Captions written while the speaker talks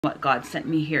what God sent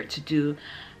me here to do,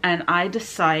 and I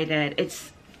decided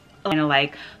it's kind of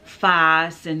like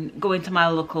fast and go into my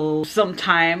local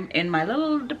sometime in my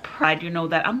little pride, you know,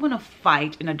 that I'm gonna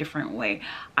fight in a different way.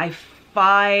 I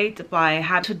fight by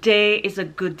having today is a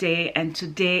good day and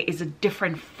today is a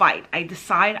different fight. I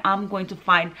decide I'm going to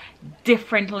fight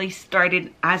differently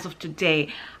starting as of today.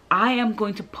 I am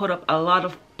going to put up a lot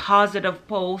of positive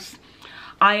posts.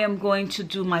 I am going to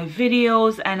do my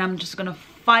videos and I'm just gonna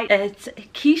fight. It's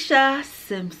Keisha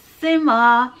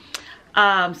Simsima.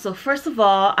 So first of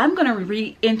all, I'm gonna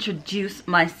reintroduce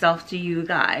myself to you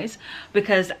guys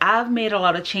because I've made a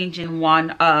lot of change in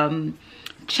one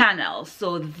channel.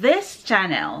 So this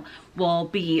channel will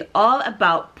be all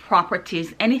about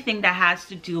properties, anything that has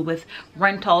to do with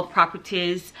rental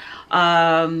properties.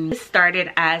 It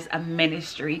started as a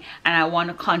ministry and I want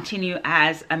to continue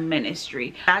as a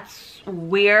ministry. That's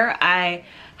where I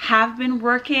have been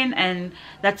working and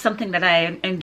that's something that I enjoy